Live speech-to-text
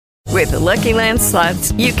With the Lucky Land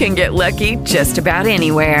Slots, you can get lucky just about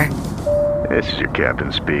anywhere. This is your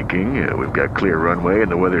captain speaking. We've got clear runway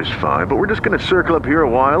and the weather's fine, but we're just going to circle up here a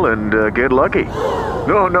while and get lucky.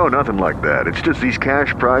 No, nothing like that. It's just these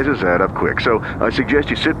cash prizes add up quick. So I suggest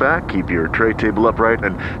you sit back, keep your tray table upright,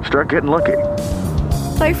 and start getting lucky.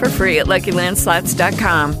 Play for free at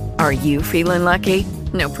LuckyLandSlots.com. Are you feeling lucky?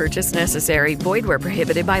 No purchase necessary. Void where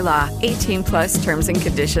prohibited by law. 18 plus terms and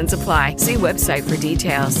conditions apply. See website for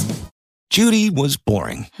details. Judy was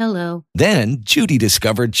boring. Hello. Then Judy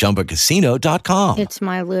discovered ChumbaCasino.com. It's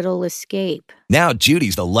my little escape. Now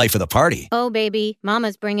Judy's the life of the party. Oh, baby,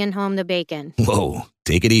 mama's bringing home the bacon. Whoa,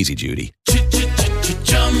 take it easy, Judy.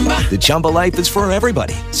 The Chumba life is for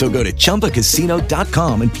everybody. So go to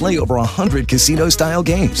ChumbaCasino.com and play over 100 casino-style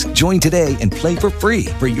games. Join today and play for free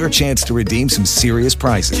for your chance to redeem some serious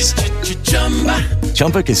prizes.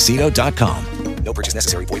 ChumbaCasino.com. No purchase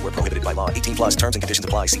necessary. Void where prohibited by law. 18 plus terms and conditions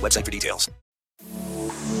apply. See website for details.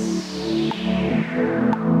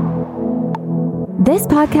 This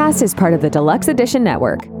podcast is part of the Deluxe Edition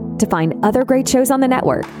Network. To find other great shows on the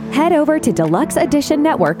network, head over to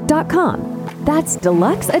deluxeeditionnetwork.com. That's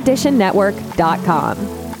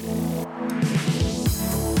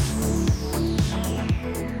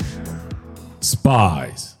deluxeeditionnetwork.com.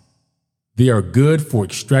 Spies. They are good for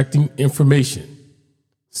extracting information.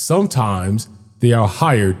 Sometimes they are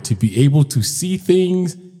hired to be able to see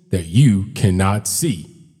things that you cannot see.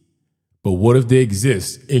 But what if they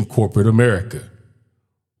exist in corporate America?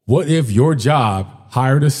 What if your job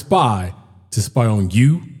hired a spy to spy on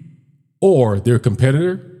you or their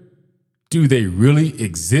competitor? Do they really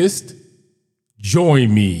exist?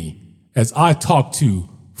 Join me as I talk to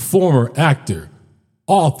former actor,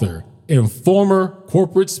 author, and former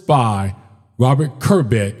corporate spy Robert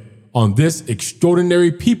Kerbeck on this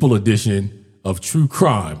extraordinary people edition of True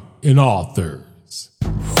Crime and Authors.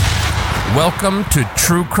 Welcome to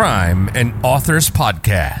True Crime and Authors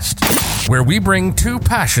Podcast, where we bring two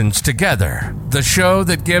passions together. The show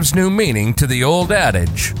that gives new meaning to the old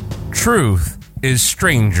adage, truth is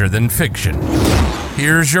stranger than fiction.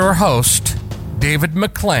 Here's your host, David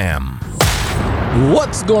McClam.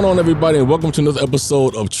 What's going on, everybody, and welcome to another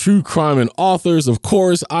episode of True Crime and Authors. Of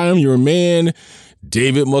course, I am your man,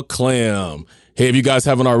 David McClam. Hey, if you guys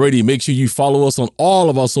haven't already, make sure you follow us on all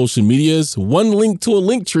of our social medias. One link to a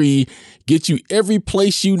link tree gets you every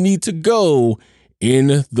place you need to go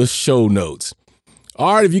in the show notes.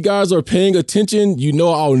 All right, if you guys are paying attention, you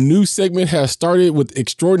know our new segment has started with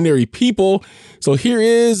extraordinary people. So here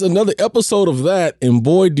is another episode of that, and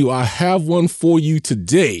boy, do I have one for you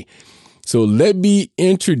today. So let me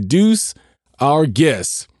introduce our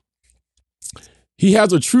guest. He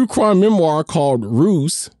has a true crime memoir called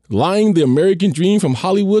Ruse, Lying the American Dream from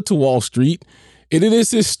Hollywood to Wall Street. And it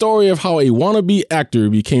is his story of how a wannabe actor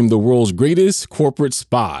became the world's greatest corporate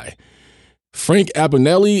spy. Frank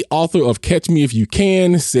Abagnale, author of Catch Me If You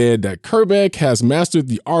Can, said that Kerbeck has mastered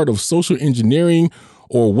the art of social engineering,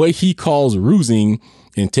 or what he calls rusing,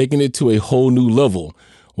 and taken it to a whole new level.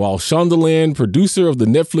 While Shondaland, producer of the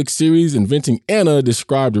Netflix series Inventing Anna,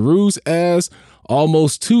 described Ruse as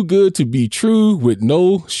almost too good to be true with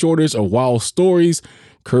no shortage of wild stories.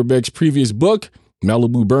 Kerbeck's previous book,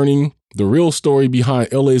 Malibu Burning, the real story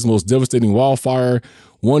behind LA's most devastating wildfire,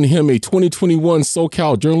 won him a 2021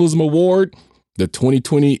 SoCal Journalism Award, the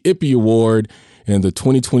 2020 Ippy Award, and the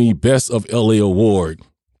 2020 Best of LA Award.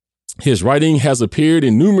 His writing has appeared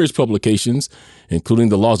in numerous publications, including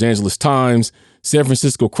the Los Angeles Times, San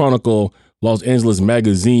Francisco Chronicle, Los Angeles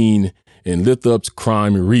Magazine, and Lithup's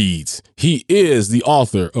Crime Reads. He is the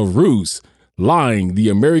author of Ruse, Lying the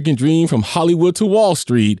American Dream from Hollywood to Wall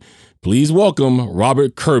Street. Please welcome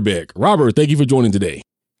Robert Kerbeck. Robert, thank you for joining today.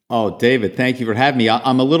 Oh, David, thank you for having me.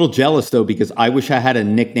 I'm a little jealous, though, because I wish I had a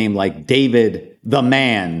nickname like David the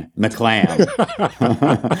Man McClam.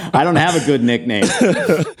 I don't have a good nickname.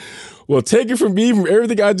 Well, take it from me, from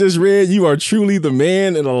everything I just read, you are truly the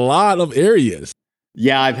man in a lot of areas.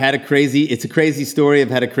 Yeah, it's a crazy story. I've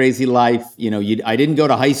had a crazy life. I didn't go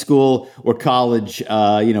to high school or college,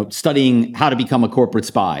 studying how to become a corporate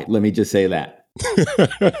spy. Let me just say that.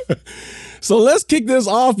 So let's kick this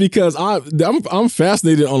off because I'm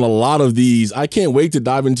fascinated on a lot of these. I can't wait to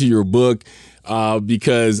dive into your book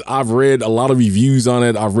because I've read a lot of reviews on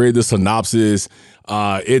it. I've read the synopsis.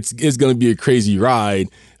 It's going to be a crazy ride.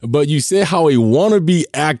 But you said how a wannabe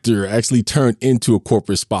actor actually turned into a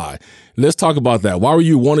corporate spy. Let's talk about that. Why were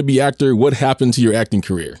you a wannabe actor? What happened to your acting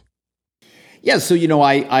career? Yeah, so,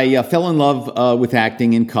 I fell in love with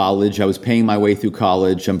acting in college. I was paying my way through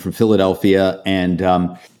college. I'm from Philadelphia. And,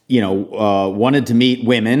 wanted to meet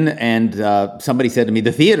women, and somebody said to me,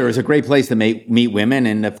 the theater is a great place to meet women.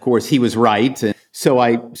 And of course, he was right. So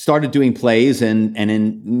I started doing plays, and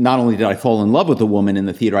not only did I fall in love with a woman in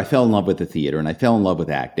the theater, I fell in love with the theater, and I fell in love with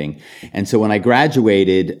acting. And so when I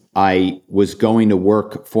graduated, I was going to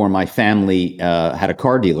work for my family, had a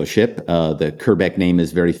car dealership. The Kerbeck name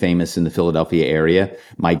is very famous in the Philadelphia area.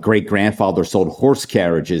 My great-grandfather sold horse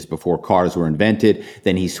carriages before cars were invented.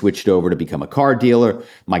 Then he switched over to become a car dealer.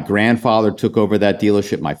 My grandfather took over that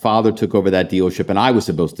dealership. My father took over that dealership, and I was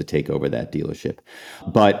supposed to take over that dealership.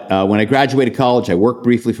 But when I graduated college, I worked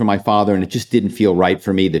briefly for my father, and it just didn't feel right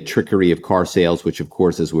for me. The trickery of car sales, which of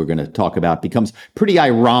course, as we're going to talk about, becomes pretty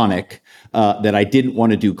ironic that I didn't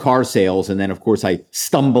want to do car sales. And then, of course, I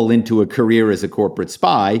stumble into a career as a corporate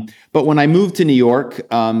spy. But when I moved to New York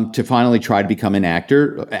to finally try to become an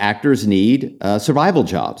actor, actors need survival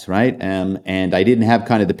jobs, right? And I didn't have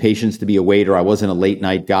kind of the patience to be a waiter. I wasn't a late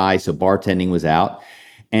night guy, so bartending was out.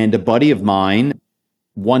 And a buddy of mine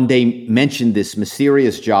one day mentioned this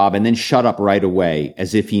mysterious job and then shut up right away,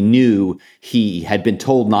 as if he knew he had been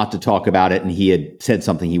told not to talk about it and he had said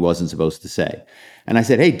something he wasn't supposed to say. And I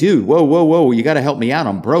said, hey, dude, whoa, you got to help me out.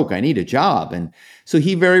 I'm broke. I need a job. And so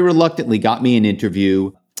he very reluctantly got me an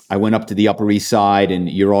interview. I went up to the Upper East Side, and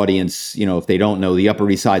your audience, if they don't know, the Upper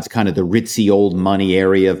East Side's kind of the ritzy old money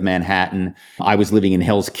area of Manhattan. I was living in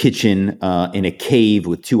Hell's Kitchen in a cave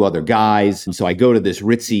with two other guys. And so I go to this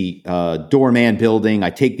ritzy doorman building. I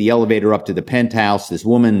take the elevator up to the penthouse. This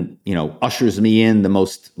woman, ushers me in the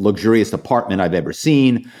most luxurious apartment I've ever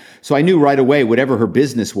seen. So I knew right away, whatever her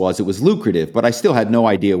business was, it was lucrative, but I still had no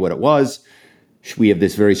idea what it was. We have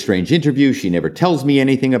this very strange interview. She never tells me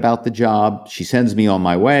anything about the job. She sends me on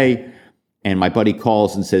my way, and my buddy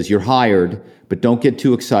calls and says, you're hired, but don't get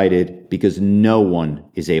too excited because no one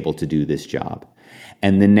is able to do this job.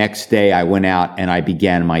 And the next day I went out and I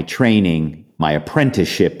began my training, my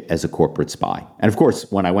apprenticeship as a corporate spy. And of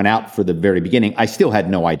course, when I went out for the very beginning, I still had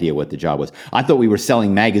no idea what the job was. I thought we were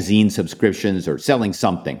selling magazine subscriptions or selling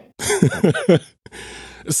something.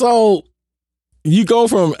 So you go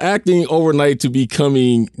from acting overnight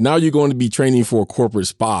to now you're going to be training for a corporate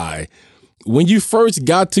spy. When you first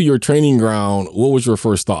got to your training ground, what was your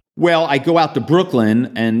first thought? Well, I go out to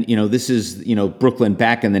Brooklyn, and, this is, Brooklyn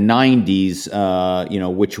back in the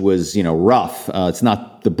 90s, which was, rough. It's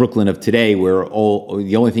not the Brooklyn of today, where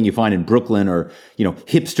the only thing you find in Brooklyn are,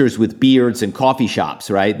 hipsters with beards and coffee shops,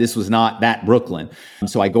 right? This was not that Brooklyn.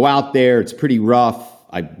 So I go out there. It's pretty rough.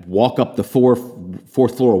 I walk up the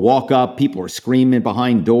fourth floor, walk up. People are screaming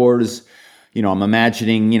behind doors. I'm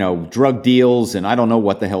imagining, drug deals, and I don't know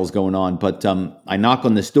what the hell's going on. But I knock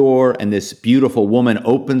on this door, and this beautiful woman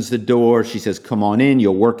opens the door. She says, come on in.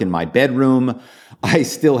 You'll work in my bedroom. I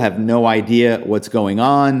still have no idea what's going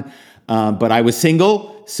on. But I was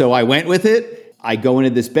single, so I went with it. I go into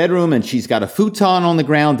this bedroom, and she's got a futon on the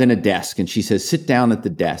ground and a desk. And she says, sit down at the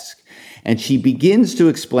desk. And she begins to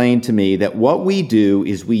explain to me that what we do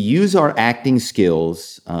is we use our acting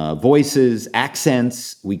skills, voices,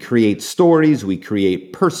 accents, we create stories, we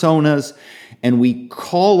create personas, and we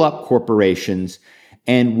call up corporations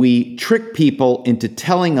and we trick people into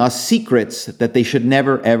telling us secrets that they should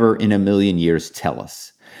never, ever in a million years tell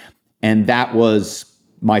us. And that was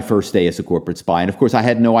my first day as a corporate spy. And of course, I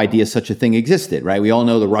had no idea such a thing existed, right? We all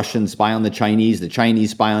know the Russians spy on the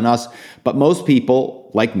Chinese spy on us. But most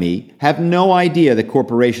people, like me, have no idea that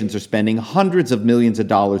corporations are spending hundreds of millions of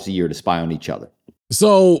dollars a year to spy on each other.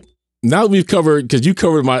 So now we've covered, because you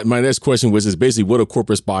covered my next question, which is basically what a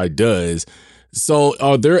corporate spy does. So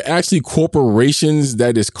are there actually corporations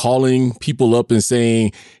that is calling people up and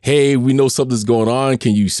saying, hey, we know something's going on.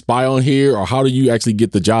 Can you spy on here? Or how do you actually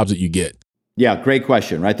get the jobs that you get? Yeah, great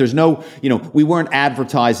question, right? There's no, we weren't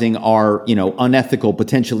advertising our, unethical,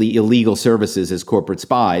 potentially illegal services as corporate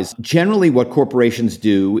spies. Generally, what corporations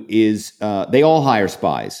do is they all hire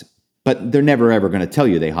spies, but they're never, ever going to tell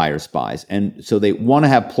you they hire spies. And so they want to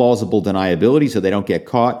have plausible deniability so they don't get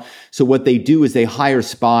caught. So what they do is they hire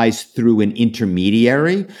spies through an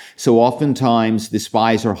intermediary. So oftentimes the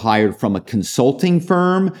spies are hired from a consulting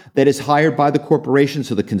firm that is hired by the corporation.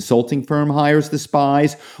 So the consulting firm hires the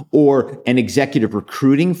spies, or an executive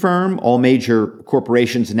recruiting firm. All major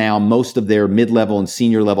corporations now, most of their mid-level and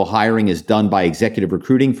senior level hiring is done by executive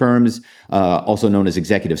recruiting firms, also known as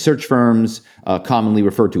executive search firms, commonly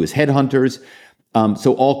referred to as headhunters.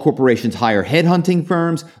 So all corporations hire headhunting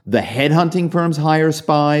firms. The headhunting firms hire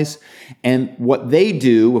spies. And what they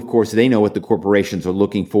do, of course, they know what the corporations are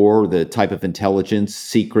looking for, the type of intelligence,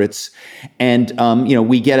 secrets. And,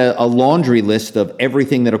 we get a laundry list of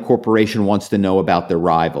everything that a corporation wants to know about their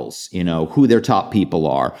rivals, who their top people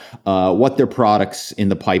are, what their products in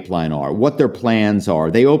the pipeline are, what their plans are.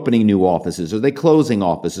 Are they opening new offices? Are they closing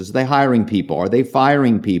offices? Are they hiring people? Are they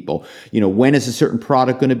firing people? When is a certain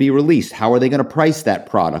product going to be released? How are they going to price that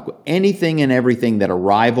product? Anything and everything that a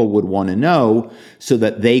rival would want to know so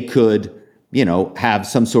that they could, have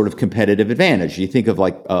some sort of competitive advantage. You think of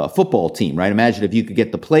like a football team, right? Imagine if you could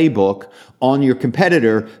get the playbook on your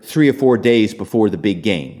competitor 3 or 4 days before the big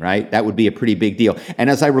game, right? That would be a pretty big deal. And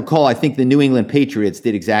as I recall, I think the New England Patriots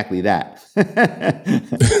did exactly that. Man,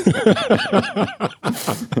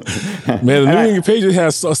 the New England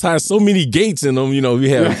Patriots has so many gates in them. We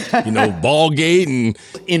have, ball gate and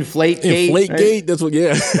inflate gate. Right? That's what,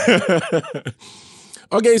 yeah.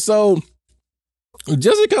 Okay, so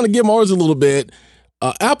just to kind of give Mars a little bit,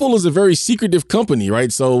 Apple is a very secretive company,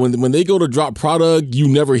 right? So when they go to drop product, you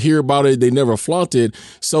never hear about it. They never flaunt it.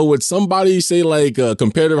 So would somebody say like a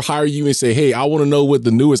competitor hire you and say, hey, I want to know what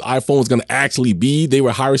the newest iPhone is going to actually be? They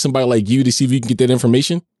would hire somebody like you to see if you can get that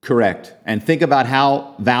information? Correct. And think about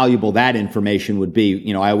how valuable that information would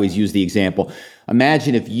be. I always use the example.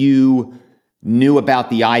 Imagine if you knew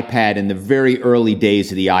about the iPad in the very early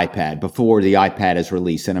days of the iPad, before the iPad is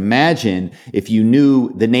released. And imagine if you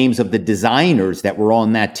knew the names of the designers that were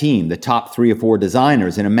on that team, the top 3 or 4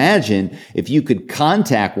 designers. And imagine if you could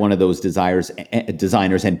contact one of those designers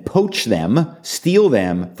and poach them, steal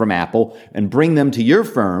them from Apple and bring them to your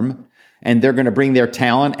firm. And they're going to bring their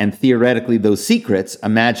talent and theoretically those secrets.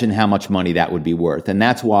 Imagine how much money that would be worth. And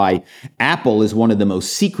that's why Apple is one of the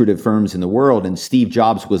most secretive firms in the world. And Steve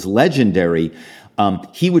Jobs was legendary.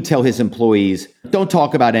 He would tell his employees, don't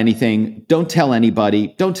talk about anything. Don't tell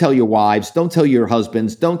anybody. Don't tell your wives. Don't tell your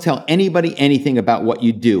husbands. Don't tell anybody anything about what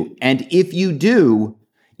you do. And if you do,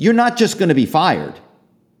 you're not just going to be fired.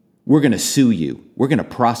 We're going to sue you. We're going to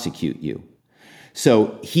prosecute you.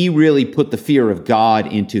 So he really put the fear of God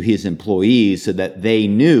into his employees so that they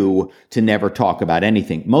knew to never talk about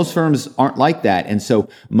anything. Most firms aren't like that. And so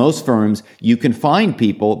most firms, you can find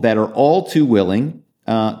people that are all too willing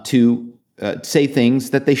to say things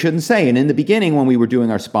that they shouldn't say. And in the beginning, when we were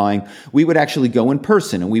doing our spying, we would actually go in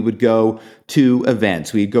person and we would go to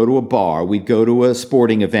events. We'd go to a bar. We'd go to a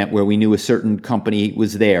sporting event where we knew a certain company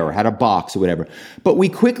was there or had a box or whatever. But we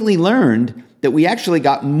quickly learned that we actually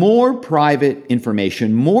got more private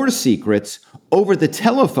information, more secrets over the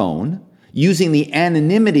telephone using the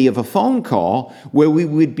anonymity of a phone call where we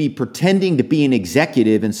would be pretending to be an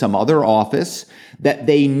executive in some other office that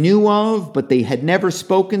they knew of, but they had never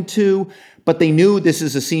spoken to. But they knew this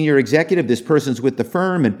is a senior executive, this person's with the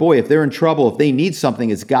firm, and boy, if they're in trouble, if they need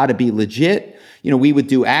something, it's got to be legit. We would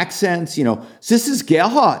do accents, this is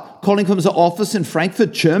Gerhard calling from the office in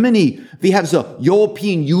Frankfurt, Germany. We have the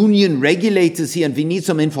European Union regulators here and we need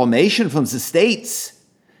some information from the States.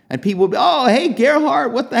 And people would be, oh, hey,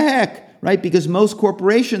 Gerhard, what the heck? Right? Because most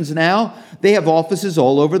corporations now, they have offices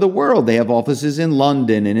all over the world. They have offices in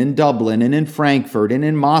London and in Dublin and in Frankfurt and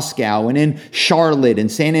in Moscow and in Charlotte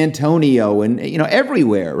and San Antonio and,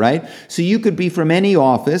 everywhere, right? So you could be from any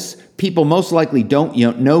office. People most likely don't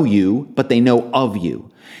know you, but they know of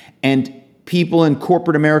you. And people in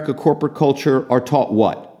corporate America, corporate culture are taught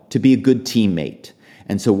what? To be a good teammate.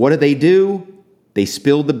 And so what do? They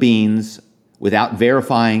spill the beans without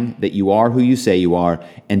verifying that you are who you say you are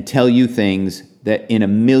and tell you things that in a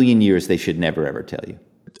million years they should never, ever tell you.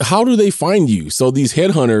 How do they find you? So these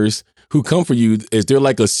headhunters who come for you, is there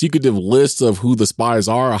like a secretive list of who the spies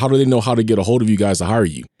are? Or how do they know how to get a hold of you guys to hire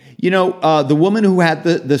you? The woman who had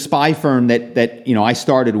the spy firm that I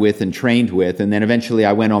started with and trained with, and then eventually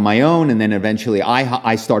I went on my own, and then eventually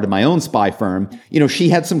I started my own spy firm. She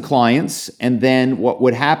had some clients, and then what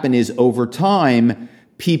would happen is over time,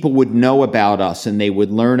 people would know about us and they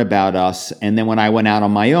would learn about us. And then when I went out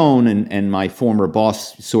on my own and my former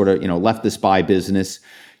boss sort of, left the spy business,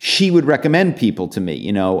 she would recommend people to me,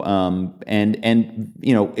 it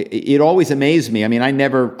always amazed me. I mean, I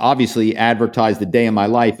never obviously advertised a day in my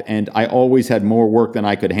life, and I always had more work than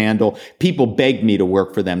I could handle. People begged me to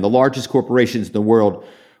work for them. The largest corporations in the world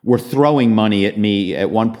were throwing money at me at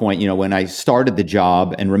one point, when I started the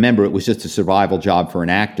job. And remember, it was just a survival job for an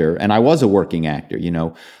actor. And I was a working actor,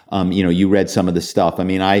 you read some of the stuff. I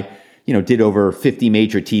mean, I did over 50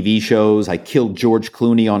 major TV shows. I killed George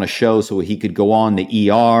Clooney on a show so he could go on the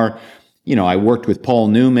ER. I worked with Paul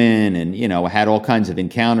Newman and, had all kinds of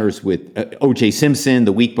encounters with O.J. Simpson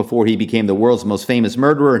the week before he became the world's most famous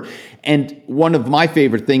murderer. And one of my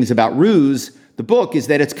favorite things about Ruse, the book, is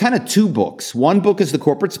that it's kind of two books. One book is the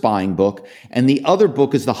corporate spying book, and the other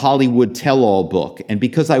book is the Hollywood tell-all book. And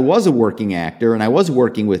because I was a working actor and I was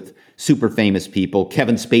working with super famous people,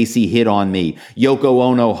 Kevin Spacey hit on me, Yoko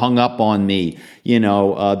Ono hung up on me, there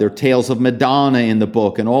are tales of Madonna in the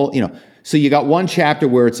book and all, So you got one chapter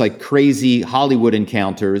where it's like crazy Hollywood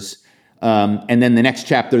encounters, and then the next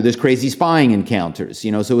chapter, there's crazy spying encounters,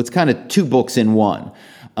 so it's kind of two books in one,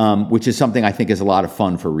 which is something I think is a lot of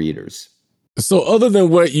fun for readers. So other than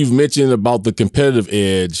what you've mentioned about the competitive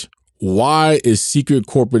edge, why is secret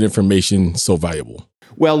corporate information so valuable?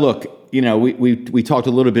 Well, look, we talked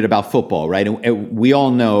a little bit about football, right? And we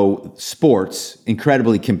all know sports,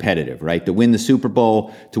 incredibly competitive, right? To win the Super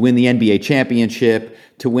Bowl, to win the NBA championship,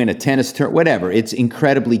 to win a tennis tournament, whatever. It's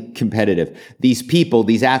incredibly competitive. These people,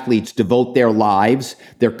 these athletes devote their lives,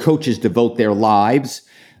 their coaches devote their lives,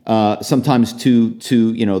 sometimes to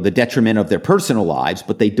the detriment of their personal lives,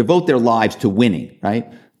 but they devote their lives to winning,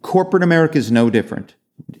 right? Corporate America is no different.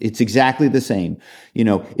 It's exactly the same.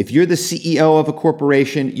 If you're the CEO of a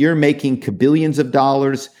corporation, you're making billions of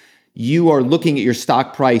dollars. You are looking at your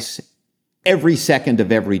stock price every second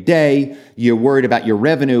of every day. You're worried about your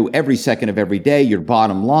revenue every second of every day, your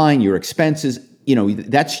bottom line, your expenses.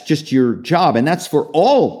 That's just your job. And that's for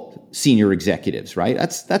all senior executives, right?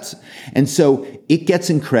 And so it gets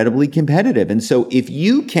incredibly competitive. And so if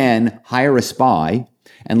you can hire a spy,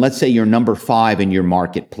 and let's say you're number 5 in your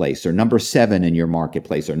marketplace, or number 7 in your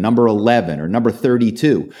marketplace, or number 11, or number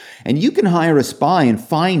 32, and you can hire a spy and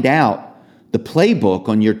find out the playbook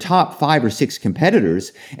on your top 5 or 6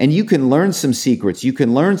 competitors, and you can learn some secrets, you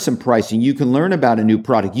can learn some pricing, you can learn about a new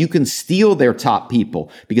product, you can steal their top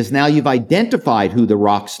people, because now you've identified who the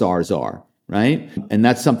rock stars are. Right? And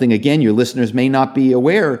that's something, again, your listeners may not be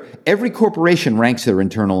aware. Every corporation ranks their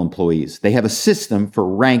internal employees. They have a system for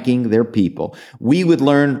ranking their people. We would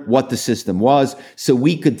learn what the system was so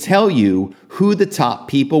we could tell you who the top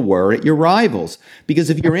people were at your rivals. Because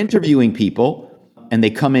if you're interviewing people and they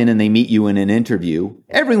come in and they meet you in an interview,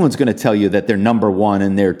 everyone's going to tell you that they're number 1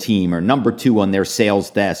 in their team or number 2 on their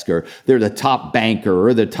sales desk, or they're the top banker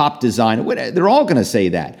or the top designer. They're all going to say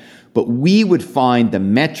that. But we would find the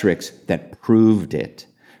metrics that proved it,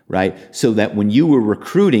 right? So that when you were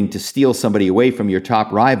recruiting to steal somebody away from your top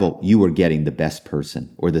rival, you were getting the best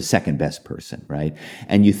person or the second best person, right?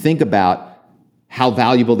 And you think about how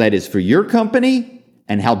valuable that is for your company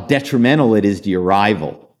and how detrimental it is to your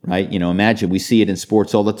rival, right? Imagine, we see it in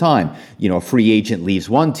sports all the time. A free agent leaves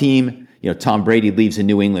one team. Tom Brady leaves the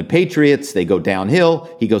New England Patriots. They go downhill.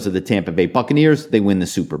 He goes to the Tampa Bay Buccaneers. They win the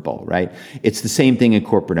Super Bowl, right? It's the same thing in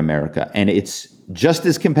corporate America. And it's just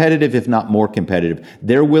as competitive, if not more competitive.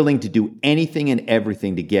 They're willing to do anything and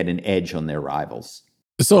everything to get an edge on their rivals.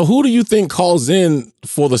 So who do you think calls in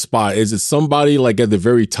for the spy? Is it somebody like at the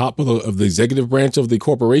very top of the executive branch of the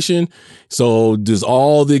corporation? So does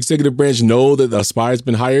all the executive branch know that a spy has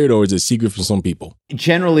been hired, or is it secret from some people?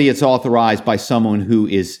 Generally, it's authorized by someone who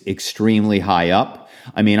is extremely high up.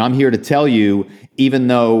 I mean, I'm here to tell you, even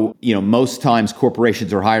though, most times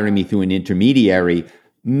corporations are hiring me through an intermediary,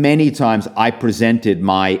 many times I presented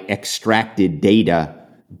my extracted data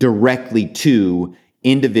directly to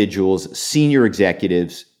individuals, senior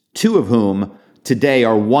executives, 2 of whom today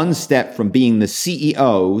are one step from being the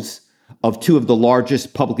CEOs of 2 of the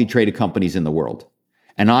largest publicly traded companies in the world.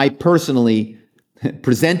 And I personally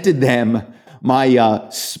presented them my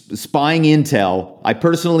spying intel. I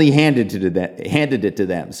personally handed it to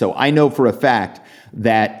them. So I know for a fact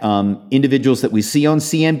that individuals that we see on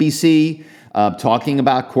CNBC talking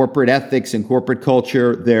about corporate ethics and corporate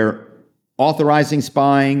culture, they're authorizing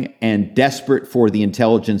spying and desperate for the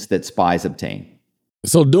intelligence that spies obtain.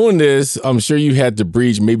 So doing this, I'm sure you had to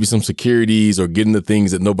breach maybe some securities or get into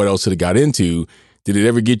things that nobody else should have got into. Did it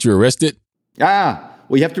ever get you arrested?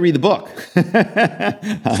 Well, you have to read the book.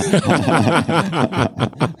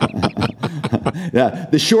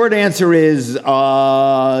 The short answer is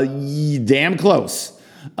damn close.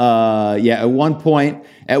 At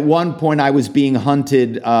one point I was being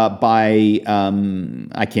hunted by,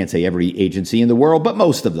 I can't say every agency in the world, but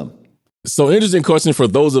most of them. So interesting question for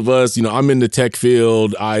those of us, I'm in the tech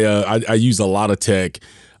field. I use a lot of tech.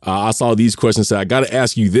 I saw these questions. So I got to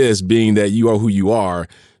ask you this, being that you are who you are.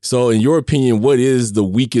 So in your opinion, what is the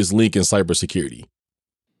weakest link in cybersecurity?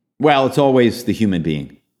 Well, it's always the human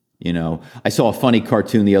being. I saw a funny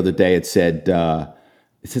cartoon the other day. It said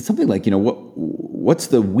something like, what's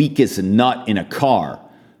the weakest nut in a car?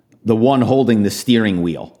 The one holding the steering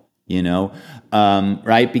wheel.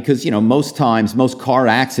 Right? Because, most times, most car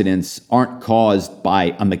accidents aren't caused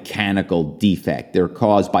by a mechanical defect. They're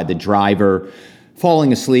caused by the driver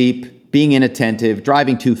falling asleep, being inattentive,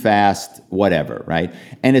 driving too fast, whatever, right?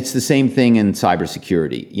 And it's the same thing in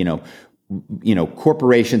cybersecurity.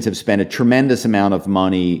 Corporations have spent a tremendous amount of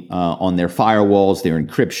money on their firewalls, their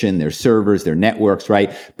encryption, their servers, their networks,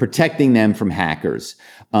 right? Protecting them from hackers.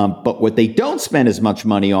 But what they don't spend as much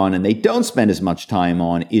money on and they don't spend as much time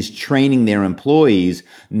on is training their employees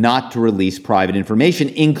not to release private information,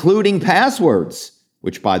 including passwords,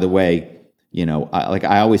 which, by the way,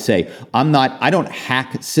 I always say, I don't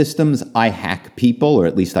hack systems, I hack people, or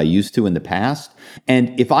at least I used to in the past.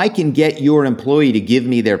 And if I can get your employee to give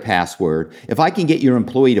me their password, if I can get your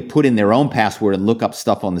employee to put in their own password and look up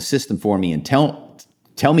stuff on the system for me and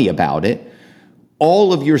tell me about it,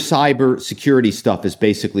 all of your cyber security stuff is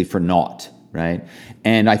basically for naught, right?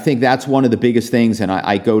 And I think that's one of the biggest things, and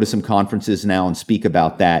I go to some conferences now and speak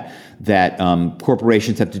about that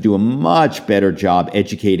corporations have to do a much better job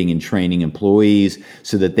educating and training employees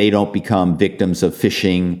so that they don't become victims of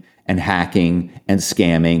phishing and hacking and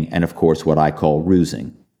scamming and, of course, what I call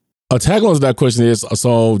rusing. A tag on to that question is,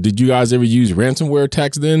 so did you guys ever use ransomware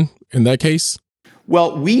attacks then in that case?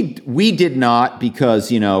 Well, we did not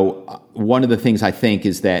because, one of the things I think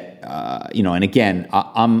is that, and again,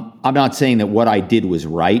 I'm not saying that what I did was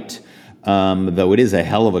right, though it is a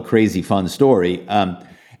hell of a crazy fun story.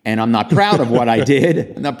 And I'm not proud of what I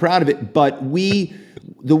did. I'm not proud of it. But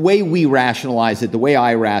the way we rationalized it, the way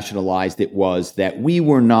I rationalized it was that we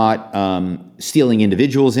were not stealing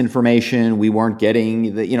individuals' information. We weren't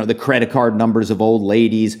getting the credit card numbers of old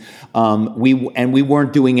ladies. We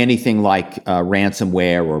weren't doing anything like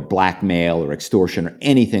ransomware or blackmail or extortion or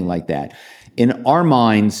anything like that. In our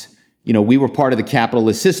minds, we were part of the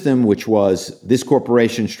capitalist system, which was this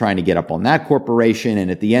corporation's trying to get up on that corporation. And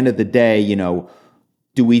at the end of the day,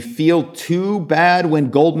 do we feel too bad when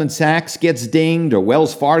Goldman Sachs gets dinged or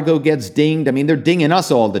Wells Fargo gets dinged? I mean, they're dinging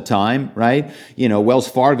us all the time, right? Wells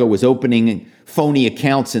Fargo was opening phony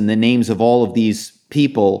accounts in the names of all of these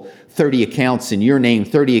people, 30 accounts in your name,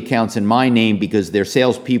 30 accounts in my name, because their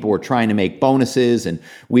salespeople were trying to make bonuses, and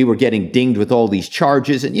we were getting dinged with all these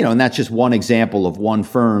charges. And, and that's just one example of one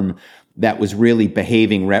firm that was really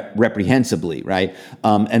behaving reprehensibly, right?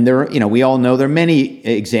 And there, we all know there are many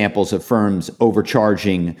examples of firms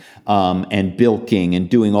overcharging and bilking and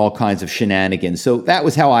doing all kinds of shenanigans. So that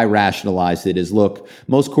was how I rationalized it: is look,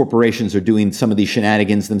 most corporations are doing some of these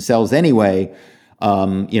shenanigans themselves anyway,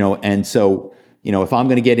 and so if I'm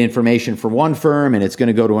going to get information from one firm and it's going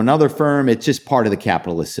to go to another firm, it's just part of the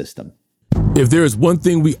capitalist system. If there is one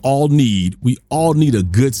thing we all need a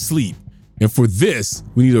good sleep. And for this,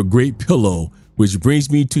 we need a great pillow, which brings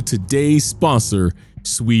me to today's sponsor,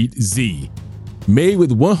 Sweet Z. Made with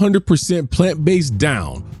 100% plant-based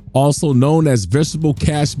down, also known as vegetable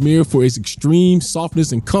cashmere for its extreme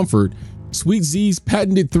softness and comfort, Sweet Z's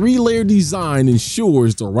patented 3-layer design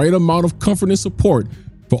ensures the right amount of comfort and support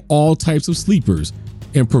for all types of sleepers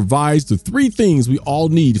and provides the 3 things we all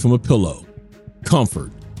need from a pillow: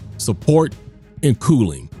 comfort, support, and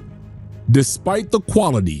cooling. Despite the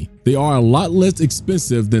quality, they are a lot less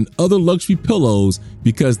expensive than other luxury pillows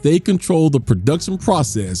because they control the production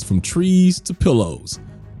process from trees to pillows.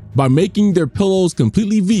 By making their pillows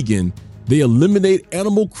completely vegan, they eliminate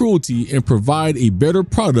animal cruelty and provide a better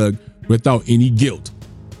product without any guilt.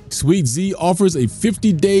 Sweet Z offers a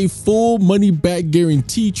 50-day full money-back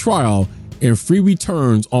guarantee trial and free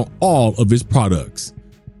returns on all of its products.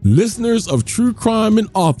 Listeners of True Crime and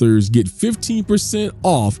Authors get 15%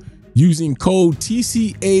 off using code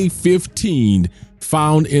TCA15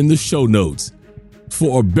 found in the show notes.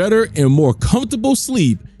 For a better and more comfortable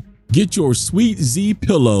sleep, get your Sweet Z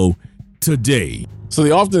pillow today. So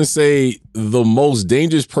they often say the most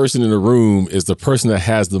dangerous person in the room is the person that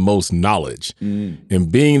has the most knowledge. And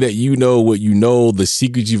being that you know what you know, the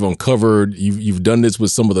secrets you've uncovered, you've done this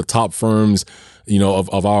with some of the top firms,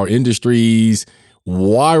 of our industries.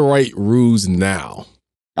 Why write Ruse now?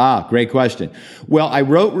 Great question. Well, I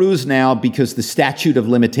wrote Ruse now because the statute of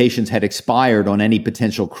limitations had expired on any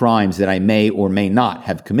potential crimes that I may or may not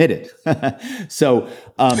have committed. So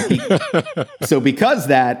because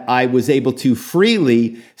that, I was able to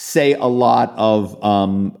freely say a lot of,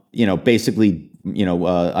 basically,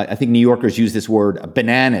 I think New Yorkers use this word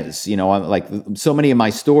bananas. Like so many of my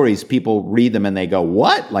stories, people read them and they go,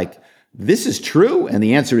 what? Like, this is true? And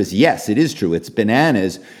the answer is yes, it is true. It's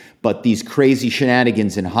bananas. But these crazy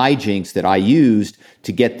shenanigans and hijinks that I used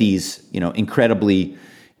to get these, incredibly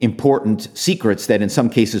important secrets that in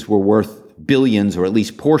some cases were worth billions or at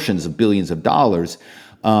least portions of billions of dollars,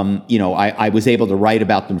 I was able to write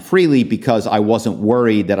about them freely because I wasn't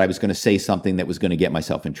worried that I was going to say something that was going to get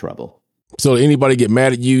myself in trouble. So anybody get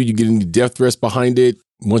mad at you? You get any death threats behind it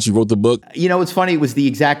once you wrote the book? It's funny. It was the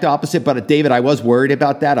exact opposite. But David, I was worried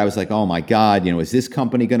about that. I was like, oh my God, is this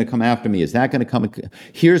company going to come after me? Is that going to come?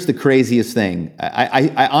 Here's the craziest thing.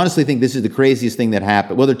 I honestly think this is the craziest thing that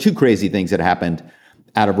happened. Well, there are two crazy things that happened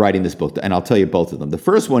out of writing this book. And I'll tell you both of them. The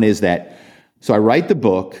first one is that, so I write the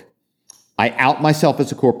book. I out myself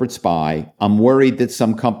as a corporate spy. I'm worried that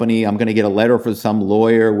some company, I'm going to get a letter from some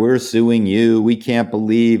lawyer. We're suing you. We can't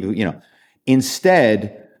believe,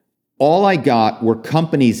 Instead, all I got were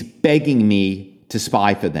companies begging me to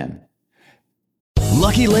spy for them.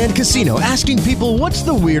 Lucky Land Casino, asking people, what's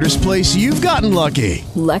the weirdest place you've gotten lucky?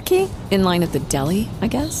 Lucky? In line at the deli, I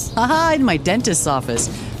guess? Aha, in my dentist's office.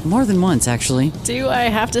 More than once, actually. Do I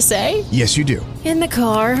have to say? Yes, you do. In the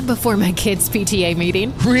car before my kids' PTA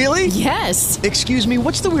meeting. Really? Yes. Excuse me,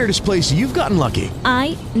 what's the weirdest place you've gotten lucky?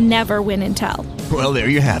 I never win and tell. Well, there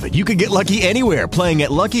you have it. You can get lucky anywhere, playing at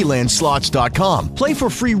LuckyLandSlots.com. Play for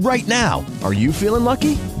free right now. Are you feeling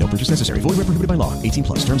lucky? No purchase necessary. Void where prohibited by law.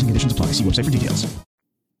 18+. Terms and conditions apply. See website for details.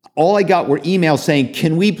 All I got were emails saying,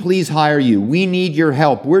 can we please hire you? We need your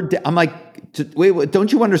help. I'm like, wait,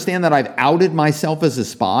 don't you understand that I've outed myself as a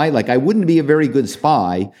spy? Like, I wouldn't be a very good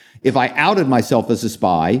spy if I outed myself as a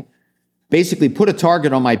spy, basically put a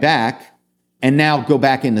target on my back, and now go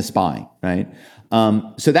back into spying, right?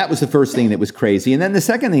 So that was the first thing that was crazy. And then the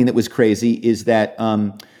second thing that was crazy is that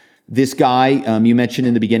this guy, you mentioned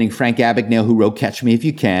in the beginning, Frank Abagnale, who wrote Catch Me If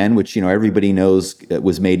You Can, which, everybody knows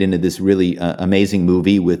was made into this really amazing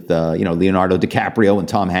movie with, Leonardo DiCaprio and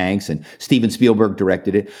Tom Hanks, and Steven Spielberg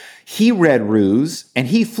directed it. He read Ruse, and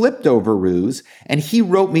he flipped over Ruse, and he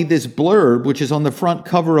wrote me this blurb, which is on the front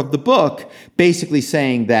cover of the book, basically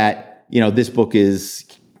saying that, this book is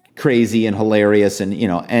crazy and hilarious.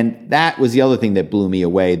 And that was the other thing that blew me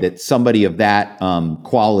away, that somebody of that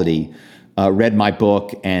quality read my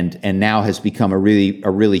book and now has become a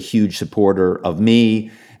really huge supporter of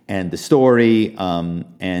me and the story.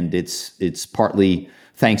 And it's partly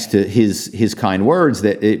thanks to his kind words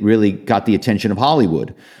that it really got the attention of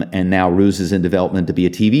Hollywood. And now Ruse is in development to be a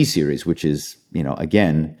TV series, which is,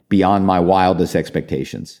 again, beyond my wildest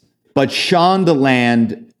expectations. But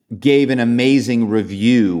Shondaland gave an amazing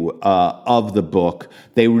review of the book.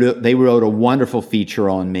 They wrote a wonderful feature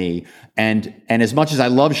on me. And as much as I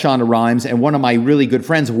love Shonda Rhimes, and one of my really good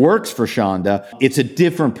friends works for Shonda, it's a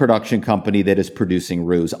different production company that is producing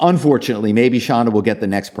Ruse. Unfortunately, maybe Shonda will get the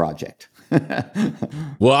next project.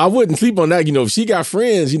 Well, I wouldn't sleep on that. If she got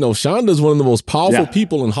friends, Shonda's one of the most powerful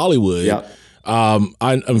people in Hollywood. Yeah.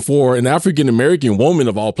 And for an African-American woman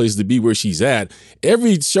of all places to be where she's at,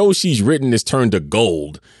 every show she's written is turned to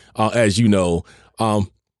gold, as you know.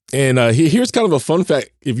 Here's kind of a fun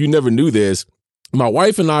fact, if you never knew this. My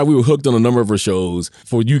wife and I, we were hooked on a number of her shows.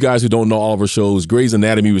 For you guys who don't know all of her shows, Grey's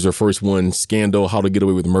Anatomy was her first one, Scandal, How to Get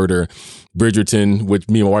Away with Murder, Bridgerton, which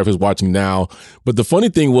me and my wife is watching now. But the funny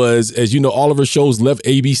thing was, as you know, all of her shows left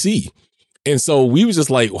ABC. And so we was just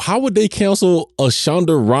like, how would they cancel a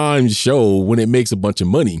Shonda Rhimes show when it makes a bunch of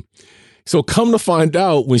money? So come to find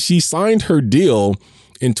out, when she signed her deal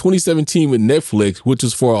in 2017 with Netflix, which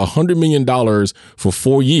was for $100 million for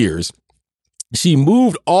 4 years, she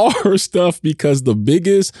moved all her stuff because the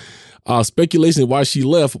biggest speculation why she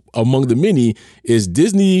left, among the many, is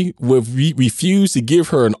Disney would refuse to give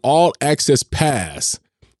her an all-access pass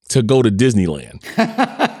to go to Disneyland.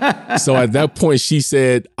 So at that point, she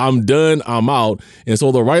said, I'm done, I'm out. And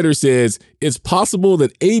so the writer says, it's possible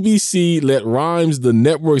that ABC let Rhimes, the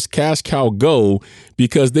network's cash cow, go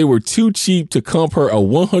because they were too cheap to comp her a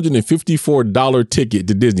 $154 ticket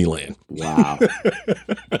to Disneyland. Wow.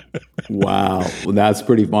 Wow. Well, that's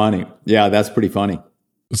pretty funny. Yeah, that's pretty funny.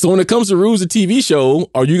 So when it comes to Ruse, the TV show,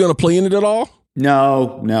 are you going to play in it at all?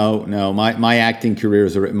 No. My acting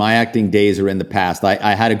my acting days are in the past.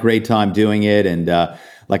 I had a great time doing it. And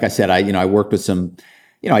like I said, I worked with some,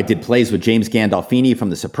 I did plays with James Gandolfini from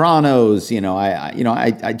The Sopranos.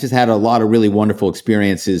 I just had a lot of really wonderful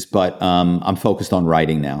experiences, but I'm focused on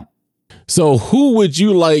writing now. So who would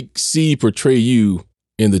you like see portray you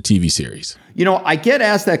in the TV series? I get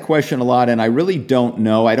asked that question a lot, and I really don't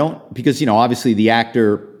know. Because, obviously the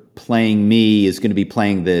actor playing me is going to be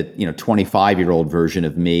playing the 25-year-old version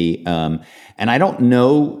of me, and I don't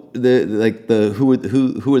know who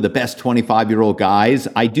are the best 25-year-old guys.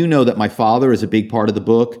 I do know that my father is a big part of the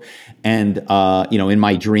book, and in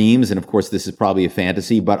my dreams, and of course this is probably a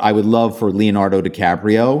fantasy, but I would love for Leonardo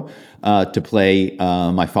DiCaprio to play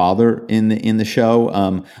my father in the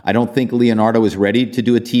show. I don't think Leonardo is ready to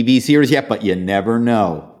do a TV series yet, but you never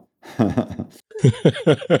know.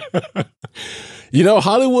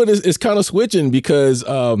 Hollywood is kind of switching because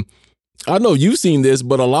I know you've seen this,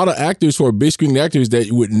 but a lot of actors who are big screen actors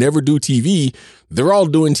that would never do TV, they're all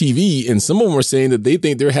doing TV. And some of them are saying that they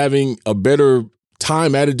think they're having a better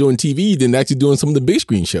time at it doing TV than actually doing some of the big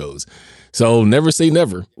screen shows. So never say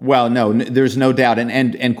never. Well, no, there's no doubt.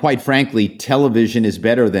 And quite frankly, television is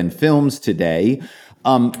better than films today.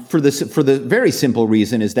 For the very simple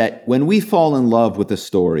reason is that when we fall in love with a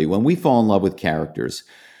story, when we fall in love with characters,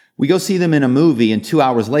 we go see them in a movie and 2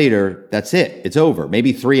 hours later, that's it. It's over.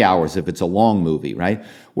 Maybe 3 hours if it's a long movie, right?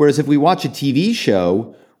 Whereas if we watch a TV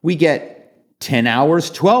show, we get 10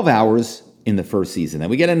 hours, 12 hours in the first season. Then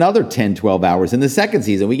we get another 10, 12 hours in the second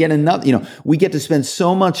season. We get another, we get to spend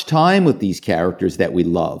so much time with these characters that we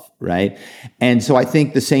love, right? And so I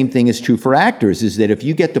think the same thing is true for actors, is that if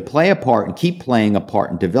you get to play a part and keep playing a part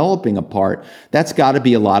and developing a part, that's got to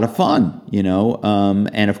be a lot of fun,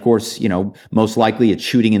 and of course, most likely it's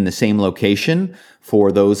shooting in the same location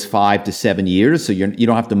for those 5 to 7 years. So you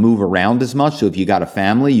don't have to move around as much. So if you got a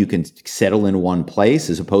family, you can settle in one place,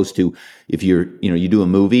 as opposed to if you do a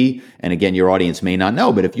movie, and again, your audience may not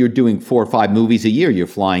know, but if you're doing 4 or 5 movies a year, you're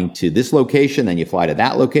flying to this location, then you fly to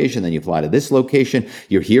that location, then you fly to this location.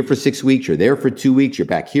 You're here for 6 weeks, you're there for 2 weeks, you're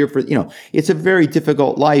back here for, it's a very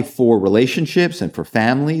difficult life for relationships and for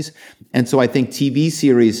families. And so I think TV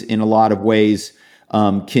series in a lot of ways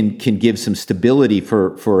can give some stability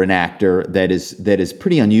for an actor that is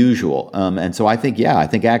pretty unusual. And so I think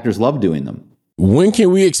actors love doing them. When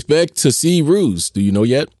can we expect to see Ruse? Do you know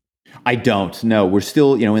yet? I don't know. We're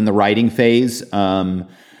still, in the writing phase.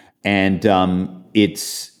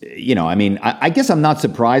 It's, I guess I'm not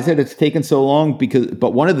surprised that it's taken so long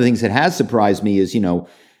but one of the things that has surprised me is,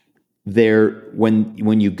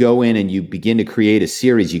 when you go in and you begin to create a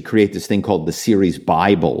series, you create this thing called the series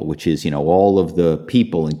Bible, which is, all of the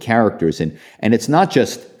people and characters. And it's not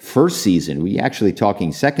just first season. We actually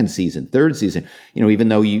talking second season, third season, even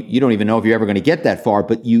though you don't even know if you're ever going to get that far,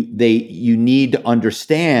 but you need to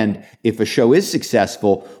understand, if a show is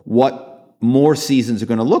successful, what more seasons are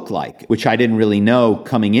going to look like, which I didn't really know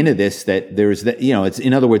coming into this, that there's that, it's,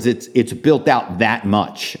 in other words, it's built out that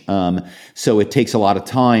much. So it takes a lot of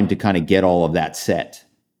time to kind of get all of that set.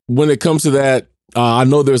 When it comes to that, I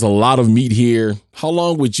know there's a lot of meat here. How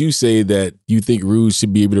long would you say that you think Ruse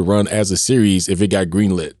should be able to run as a series if it got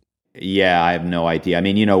greenlit? Yeah, I have no idea. I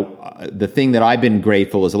mean, the thing that I've been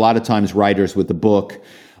grateful is a lot of times writers with the book,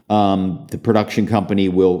 the production company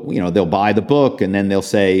will, they'll buy the book and then they'll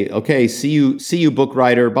say, okay, see you book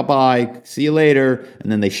writer. Bye-bye. See you later.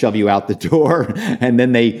 And then they shove you out the door and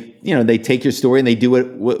then they take your story and they do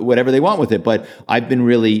it, whatever they want with it. But I've been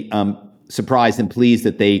really, surprised and pleased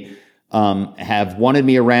that they, have wanted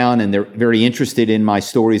me around and they're very interested in my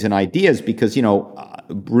stories and ideas because,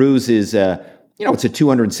 Ruse is, it's a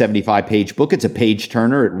 275-page book. It's a page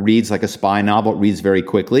turner. It reads like a spy novel. It reads very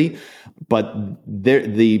quickly. But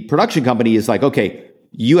the production company is like, okay,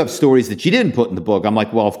 you have stories that you didn't put in the book. I'm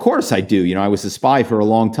like, well, of course I do. I was a spy for a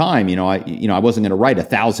long time. I wasn't going to write a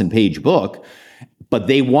 1,000-page book, but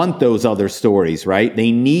they want those other stories, right?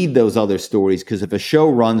 They need those other stories because if a show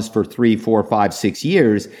runs for 3, 4, 5, 6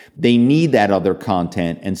 years, they need that other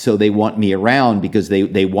content. And so they want me around because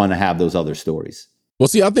they want to have those other stories. Well,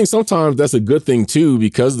 see, I think sometimes that's a good thing, too,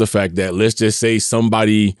 because of the fact that let's just say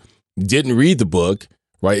somebody didn't read the book,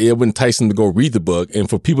 right? It would entice them to go read the book. And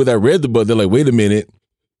for people that read the book, they're like, wait a minute,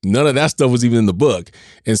 none of that stuff was even in the book.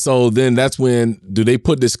 And so then that's when, do they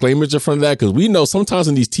put disclaimers in front of that? Because we know sometimes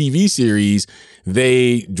in these TV series,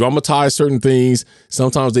 they dramatize certain things.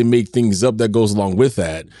 Sometimes they make things up that goes along with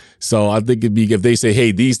that. So I think it'd be, if they say,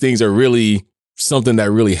 hey, these things are really something that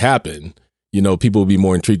really happened, people would be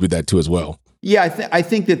more intrigued with that too as well. Yeah, I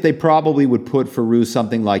think that they probably would put for Ruse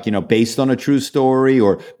something like, based on a true story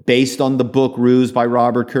or based on the book Ruse by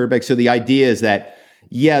Robert Kerbeck. So the idea is that,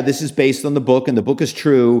 yeah, this is based on the book and the book is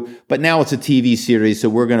true, but now it's a TV series. So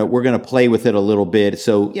we're going to play with it a little bit.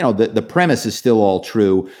 So, the premise is still all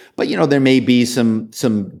true, but, there may be some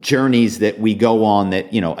journeys that we go on that,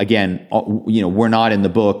 again, we're not in the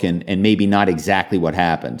book and maybe not exactly what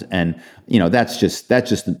happened. And, that's just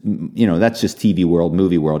TV world,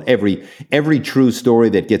 movie world. Every true story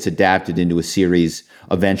that gets adapted into a series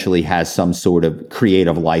eventually has some sort of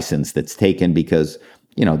creative license that's taken because,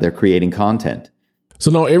 they're creating content. So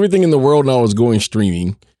now everything in the world now is going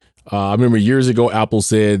streaming. I remember years ago, Apple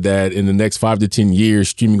said that in the next 5 to 10 years,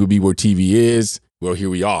 streaming will be where TV is. Well, here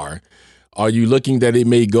we are. Are you looking that it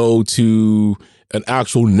may go to an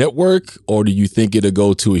actual network, or do you think it'll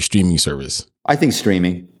go to a streaming service? I think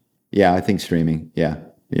streaming. Yeah, I think streaming. Yeah.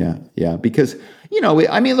 Yeah. Because,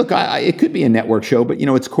 look, it could be a network show, but,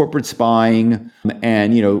 it's corporate spying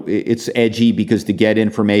and, it's edgy because to get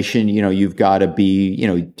information, you've got to be,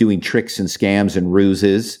 doing tricks and scams and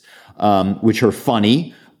ruses, which are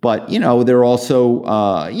funny. But, they're also,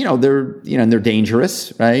 they're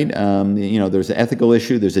dangerous, right? There's an ethical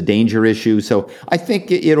issue, there's a danger issue. So I think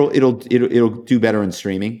it'll do better in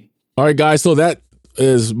streaming. All right, guys. So that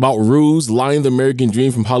is about Ruse, Lying the American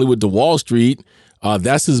Dream from Hollywood to Wall Street.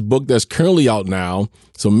 That's his book that's currently out now.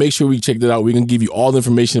 So make sure we check that out. We're going to give you all the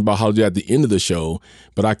information about how to do it at the end of the show.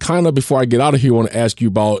 But before I get out of here, want to ask you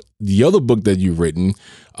about the other book that you've written,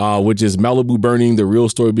 which is Malibu Burning, the real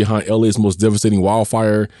story behind LA's most devastating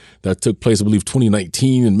wildfire that took place, I believe,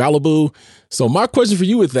 2019 in Malibu. So my question for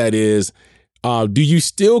you with that is, do you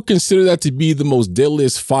still consider that to be the most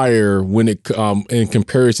deadliest fire when in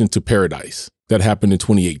comparison to Paradise that happened in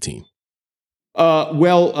 2018?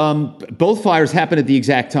 Both fires happened at the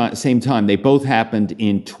exact same time. They both happened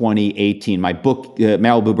in 2018. My book,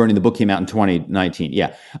 Malibu Burning, the book came out in 2019.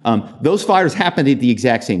 Yeah. Those fires happened at the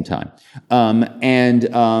exact same time.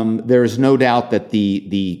 There's no doubt that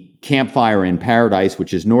the campfire in Paradise,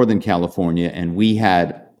 which is Northern California, and we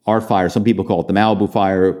had our fire, some people call it the Malibu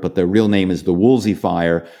fire, but the real name is the Woolsey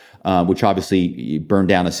fire, which obviously burned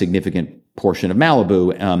down a significant portion of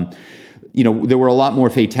Malibu. There were a lot more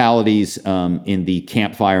fatalities in the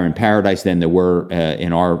campfire in Paradise than there were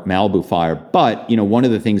in our Malibu fire. But, one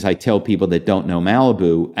of the things I tell people that don't know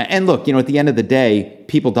Malibu, and look, at the end of the day,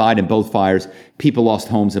 people died in both fires. People lost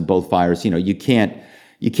homes in both fires. You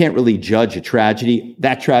can't really judge a tragedy.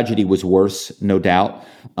 That tragedy was worse, no doubt.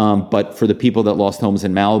 But for the people that lost homes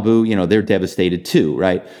in Malibu, they're devastated too,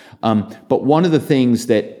 right? But one of the things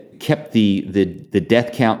that kept the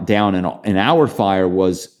death count down in our fire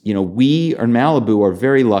was, we in Malibu are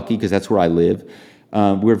very lucky because that's where I live.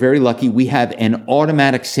 We're very lucky. We have an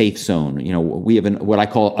automatic safe zone. We have what I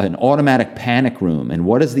call an automatic panic room. And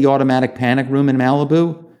what is the automatic panic room in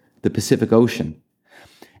Malibu? The Pacific Ocean.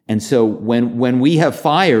 And so when we have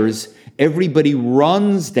fires, everybody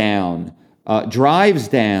runs down, drives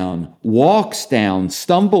down, walks down,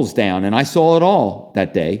 stumbles down, and I saw it all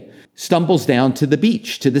that day. Stumbles down to the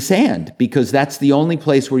beach, to the sand, because that's the only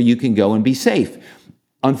place where you can go and be safe.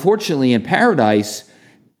 Unfortunately, in Paradise,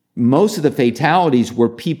 most of the fatalities were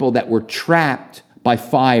people that were trapped by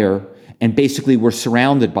fire and basically were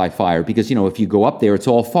surrounded by fire because, if you go up there, it's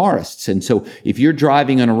all forests. And so if you're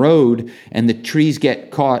driving on a road and the trees get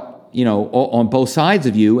caught, on both sides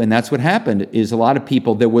of you, and that's what happened, is a lot of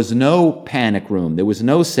people, there was no panic room. There was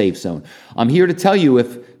no safe zone. I'm here to tell you,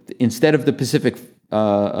 if instead of the Pacific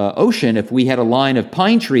Ocean, if we had a line of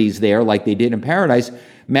pine trees there like they did in Paradise,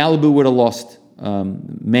 Malibu would have lost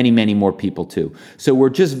many, many more people too. So we're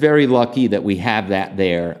just very lucky that we have that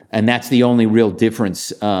there. And that's the only real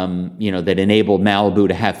difference, that enabled Malibu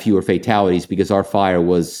to have fewer fatalities because our fire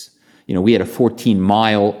was, we had a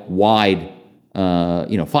 14-mile wide,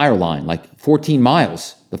 fire line, like 14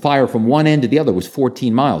 miles. The fire from one end to the other was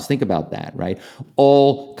 14 miles. Think about that, right?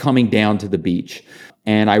 All coming down to the beach.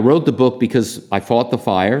 And I wrote the book because I fought the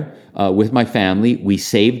fire with my family. We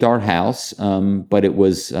saved our house, but it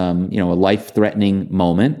was, a life-threatening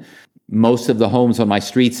moment. Most of the homes on my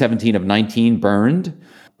street, 17 of 19, burned.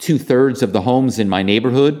 2/3 of the homes in my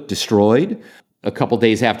neighborhood destroyed. A couple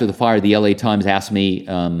days after the fire, the LA Times asked me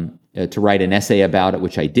to write an essay about it,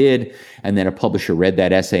 which I did. And then a publisher read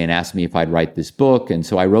that essay and asked me if I'd write this book. And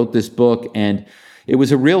so I wrote this book, and it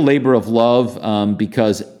was a real labor of love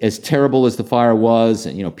because as terrible as the fire was,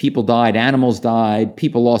 people died, animals died,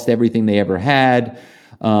 people lost everything they ever had.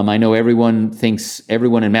 I know everyone thinks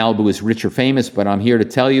everyone in Malibu is rich or famous, but I'm here to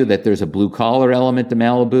tell you that there's a blue-collar element to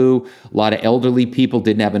Malibu. A lot of elderly people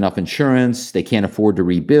didn't have enough insurance. They can't afford to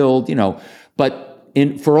rebuild, But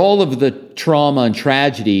for all of the trauma and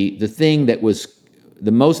tragedy, the thing that was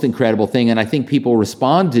the most incredible thing, and I think people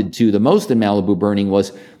responded to the most in Malibu Burning,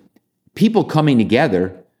 was people coming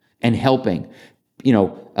together and helping.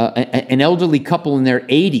 An elderly couple in their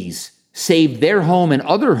 80s saved their home and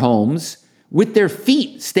other homes with their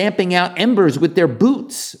feet, stamping out embers with their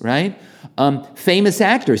boots, right? Famous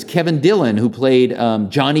actors, Kevin Dillon, who played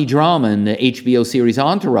Johnny Drama in the HBO series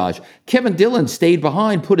Entourage. Kevin Dillon stayed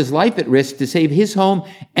behind, put his life at risk to save his home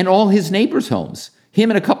and all his neighbors' homes.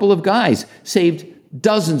 Him and a couple of guys saved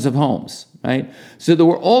dozens of homes, right? So there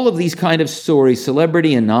were all of these kind of stories,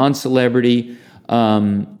 celebrity and non-celebrity,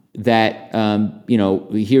 that,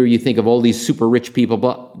 here you think of all these super rich people,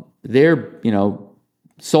 but they're,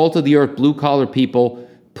 salt of the earth, blue-collar people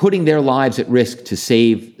putting their lives at risk to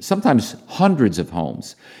save sometimes hundreds of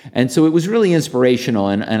homes. And so it was really inspirational,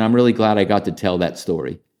 and I'm really glad I got to tell that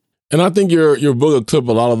story. And I think your book will clip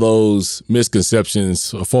a lot of those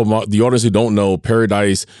misconceptions. For the audience who don't know,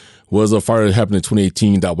 Paradise was a fire that happened in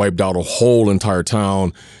 2018 that wiped out a whole entire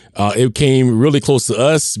town. It came really close to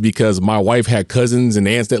us because my wife had cousins and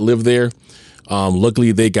aunts that lived there.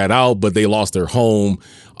 Luckily, they got out, but they lost their home.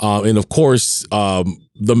 And of course,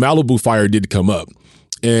 the Malibu fire did come up.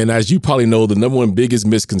 And as you probably know, the number one biggest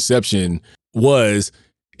misconception was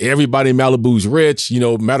everybody in Malibu's rich.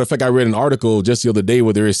 Matter of fact, I read an article just the other day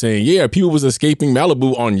where they were saying, yeah, people was escaping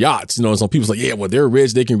Malibu on yachts. Some people's like, yeah, well, they're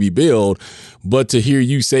rich, they can rebuild. But to hear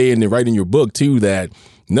you say and write in your book too that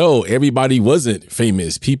no, everybody wasn't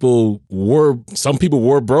famous. Some people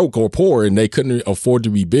were broke or poor and they couldn't afford to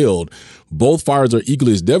rebuild. Both fires are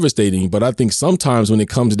equally as devastating, but I think sometimes when it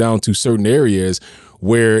comes down to certain areas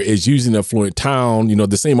where it's usually an affluent town,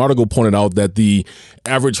 the same article pointed out that the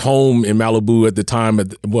average home in Malibu at the time,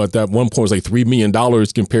 at that one point was like $3 million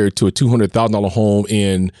compared to a $200,000 home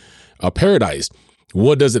in Paradise.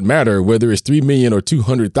 What does it matter whether it's $3 million or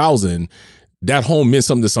 $200,000? That home meant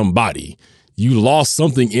something to somebody. You lost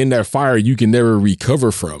something in that fire you can never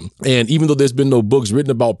recover from. And even though there's been no books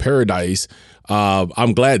written about Paradise,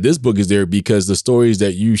 I'm glad this book is there because the stories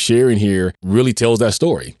that you share in here really tells that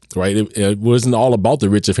story, right? It wasn't all about the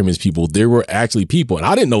rich and famous people. There were actually people. And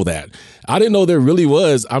I didn't know that. I didn't know there really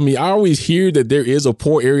was. I mean, I always hear that there is a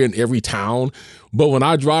poor area in every town. But when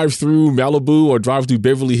I drive through Malibu or drive through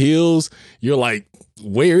Beverly Hills, you're like,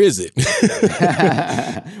 where is it?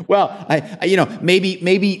 Well,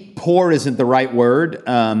 maybe poor isn't the right word,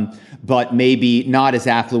 but maybe not as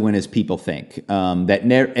affluent as people think.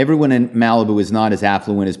 Everyone in Malibu is not as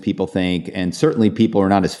affluent as people think, and certainly people are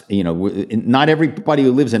not as not everybody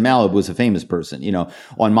who lives in Malibu is a famous person.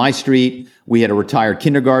 On my street, we had a retired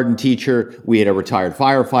kindergarten teacher, we had a retired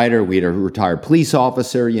firefighter, we had a retired police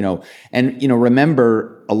officer. And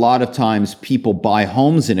remember, a lot of times people buy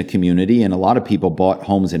homes in a community, and a lot of people bought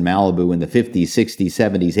homes in Malibu in the 50s, 60s,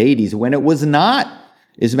 70s, 80s when it was not.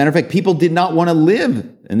 As a matter of fact, people did not want to live.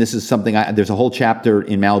 And this is something, there's a whole chapter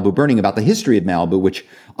in Malibu Burning about the history of Malibu, which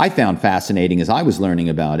I found fascinating as I was learning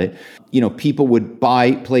about it. People would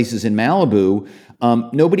buy places in Malibu.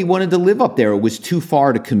 Nobody wanted to live up there. It was too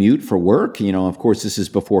far to commute for work. Of course, this is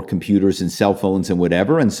before computers and cell phones and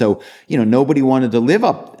whatever. And so, nobody wanted to live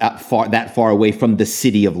that far away from the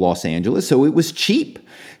city of Los Angeles. So it was cheap.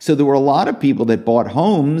 So there were a lot of people that bought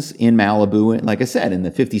homes in Malibu, like I said, in the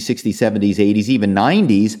 50s, 60s, 70s, 80s, even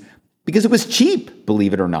 90s, because it was cheap,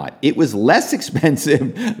 believe it or not. It was less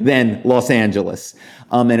expensive than Los Angeles.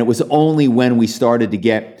 And it was only when we started to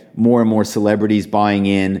get more and more celebrities buying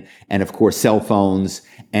in, and of course cell phones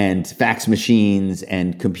and fax machines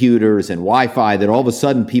and computers and Wi-Fi, that all of a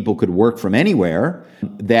sudden people could work from anywhere,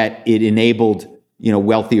 that it enabled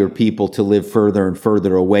wealthier people to live further and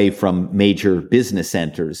further away from major business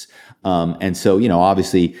centers. And so,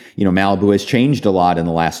 obviously, Malibu has changed a lot in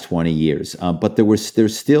the last 20 years. But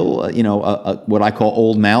there's still, what I call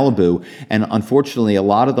old Malibu. And unfortunately, a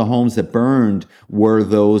lot of the homes that burned were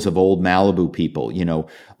those of old Malibu people.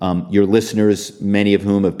 Your listeners, many of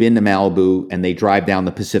whom have been to Malibu, and they drive down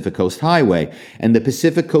the Pacific Coast Highway. And the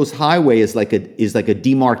Pacific Coast Highway is like a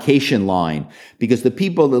demarcation line, because the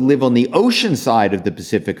people that live on the ocean side of the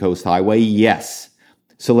Pacific Coast Highway, yes,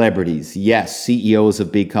 celebrities, yes, CEOs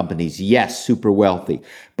of big companies, yes, super wealthy.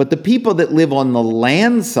 But the people that live on the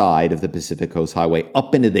land side of the Pacific Coast Highway,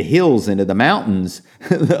 up into the hills, into the mountains,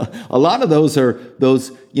 a lot of those are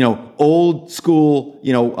those, old school,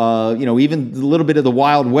 even a little bit of the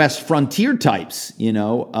Wild West frontier types,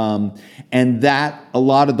 and that a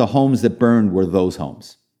lot of the homes that burned were those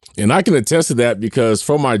homes. And I can attest to that because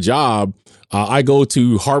from my job, I go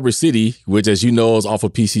to Harbor City, which, as you know, is off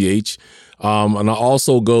of PCH. And I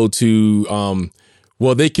also go to,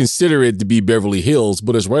 they consider it to be Beverly Hills,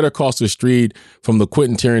 but it's right across the street from the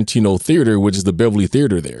Quentin Tarantino Theater, which is the Beverly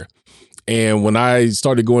Theater there. And when I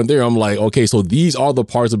started going there, I'm like, okay, so these are the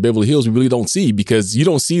parts of Beverly Hills we really don't see, because you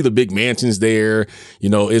don't see the big mansions there.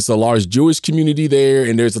 It's a large Jewish community there,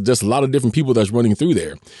 and there's just a lot of different people that's running through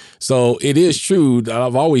there. So it is true that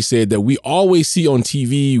I've always said that we always see on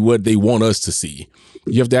TV what they want us to see.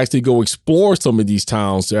 You have to actually go explore some of these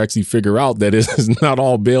towns to actually figure out that it's not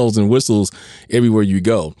all bells and whistles everywhere you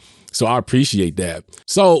go. So I appreciate that.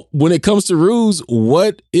 So when it comes to Ruse,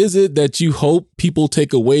 what is it that you hope people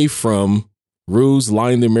take away from Ruse,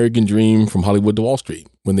 Lying the American Dream from Hollywood to Wall Street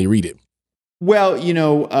when they read it? Well,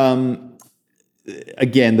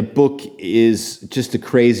 again, the book is just a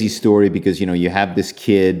crazy story because, you have this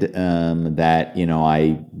kid that,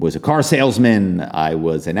 I was a car salesman, I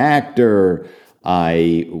was an actor,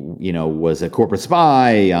 I, was a corporate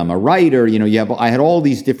spy. I'm a writer. I had all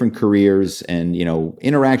these different careers and,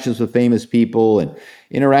 interactions with famous people and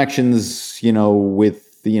interactions, with,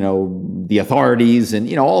 the authorities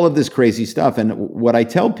and, all of this crazy stuff. And what I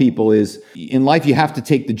tell people is in life, you have to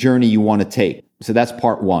take the journey you want to take. So that's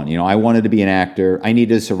part one. I wanted to be an actor. I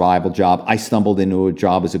needed a survival job. I stumbled into a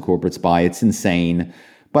job as a corporate spy. It's insane.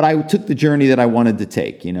 But I took the journey that I wanted to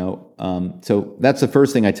take, So that's the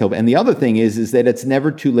first thing I tell. And the other thing is that it's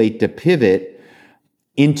never too late to pivot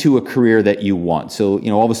into a career that you want. So,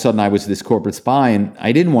 all of a sudden I was this corporate spy and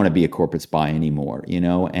I didn't want to be a corporate spy anymore,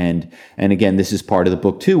 and again, this is part of the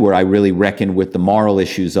book too, where I really reckoned with the moral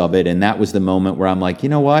issues of it. And that was the moment where I'm like, you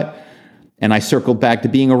know what? And I circled back to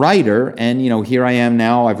being a writer. And, here I am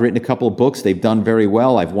now. I've written a couple of books. They've done very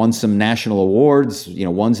well. I've won some national awards,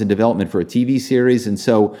 one's in development for a TV series. And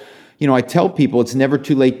so, I tell people it's never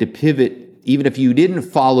too late to pivot. Even if you didn't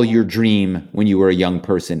follow your dream when you were a young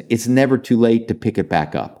person, it's never too late to pick it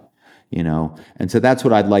back up, And so that's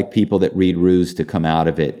what I'd like people that read Ruse to come out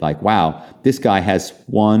of it. Like, wow, this guy has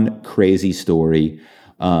one crazy story.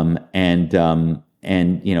 He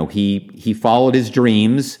followed his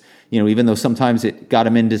dreams. Even though sometimes it got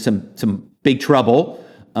him into some big trouble,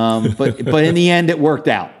 but in the end, it worked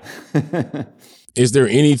out. Is there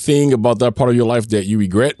anything about that part of your life that you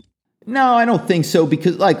regret? No, I don't think so.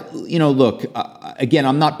 Because, look, again,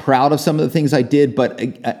 I'm not proud of some of the things I did, but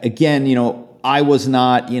again, I was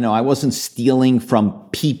not, I wasn't stealing from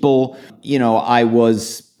people. I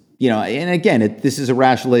was. And again, this is a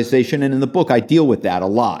rationalization, and in the book, I deal with that a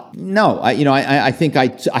lot. No, I think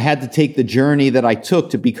I had to take the journey that I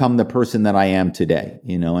took to become the person that I am today.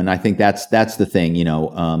 And I think that's the thing.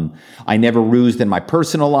 I never rused in my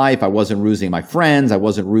personal life. I wasn't rusing my friends. I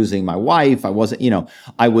wasn't rusing my wife. I wasn't.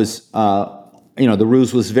 I was. The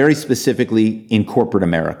ruse was very specifically in corporate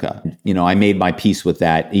America. I made my peace with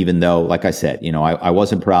that, even though, like I said, I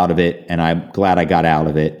wasn't proud of it, and I'm glad I got out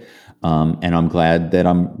of it. And I'm glad that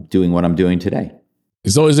I'm doing what I'm doing today.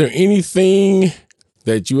 So is there anything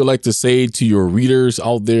that you would like to say to your readers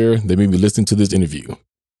out there that may be listening to this interview?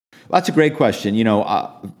 That's a great question.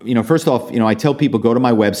 First off, I tell people go to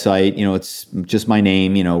my website. It's just my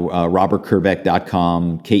name,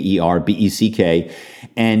 robertkerbeck.com, Kerbeck.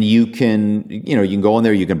 And you can go in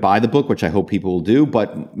there, you can buy the book, which I hope people will do.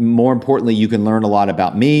 But more importantly, you can learn a lot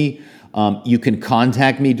about me. You can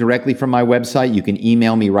contact me directly from my website. You can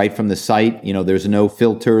email me right from the site. There's no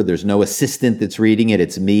filter. There's no assistant that's reading it.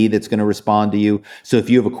 It's me that's going to respond to you. So if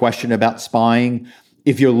you have a question about spying,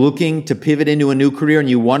 if you're looking to pivot into a new career and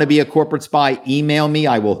you want to be a corporate spy, email me.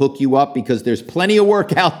 I will hook you up because there's plenty of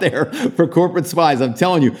work out there for corporate spies. I'm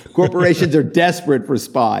telling you, corporations are desperate for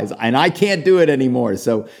spies, and I can't do it anymore.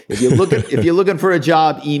 So if you're looking for a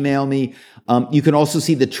job, email me. You can also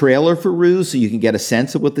see the trailer for Ruse, so you can get a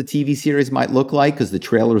sense of what the TV series might look like because the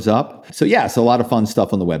trailer's up. So yeah, it's a lot of fun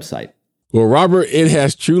stuff on the website. Well, Robert, it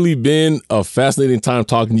has truly been a fascinating time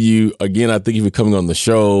talking to you. Again, I thank you for coming on the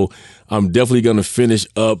show. I'm definitely going to finish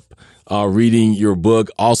up reading your book.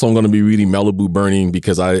 Also, I'm going to be reading Malibu Burning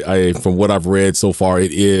because I from what I've read so far,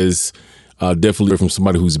 it is definitely from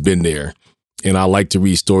somebody who's been there. And I like to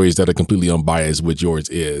read stories that are completely unbiased, which yours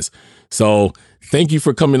is. So thank you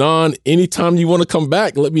for coming on. Anytime you want to come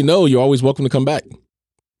back, let me know. You're always welcome to come back.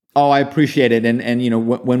 Oh, I appreciate it. And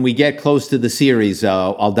when we get close to the series,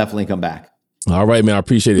 I'll definitely come back. All right, man. I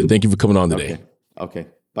appreciate it. Thank you for coming on today. Okay.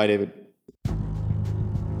 Bye, David.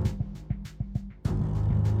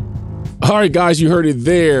 All right, guys, you heard it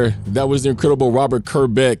there. That was the incredible Robert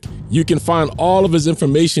Kerbeck. You can find all of his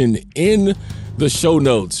information in the show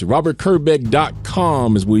notes.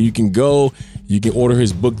 robertkerbeck.com is where you can go. You can order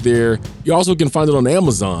his book there. You also can find it on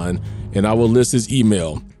Amazon, and I will list his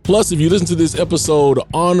email. Plus, if you listen to this episode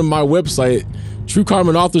on my website,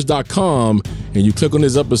 truecrimeandauthors.com, and you click on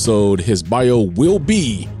this episode, his bio will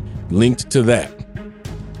be linked to that.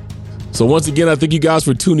 So once again, I thank you guys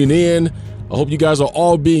for tuning in. I hope you guys are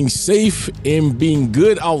all being safe and being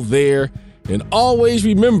good out there. And always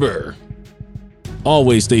remember,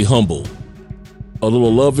 always stay humble. A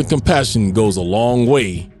little love and compassion goes a long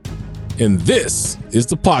way. And this is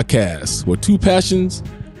the podcast where two passions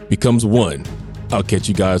becomes one. I'll catch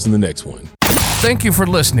you guys in the next one. Thank you for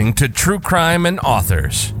listening to True Crime and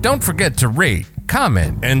Authors. Don't forget to rate,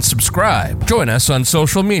 comment, and subscribe. Join us on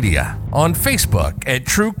social media. On Facebook at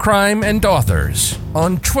True Crime and Authors.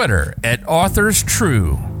 On Twitter at Authors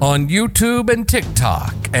True. On YouTube and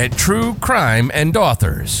TikTok at True Crime and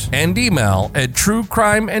Authors. And email at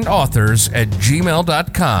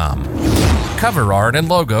truecrimeandauthors@gmail.com. Cover art and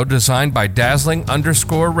logo designed by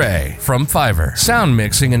Dazzling_Ray from Fiverr. Sound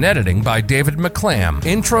mixing and editing by David McClam.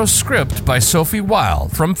 Intro script by Sophie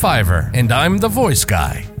Wild from Fiverr. And I'm the voice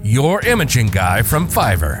guy, your imaging guy from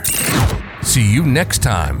Fiverr. See you next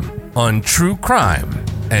time on True Crime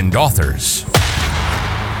and Authors.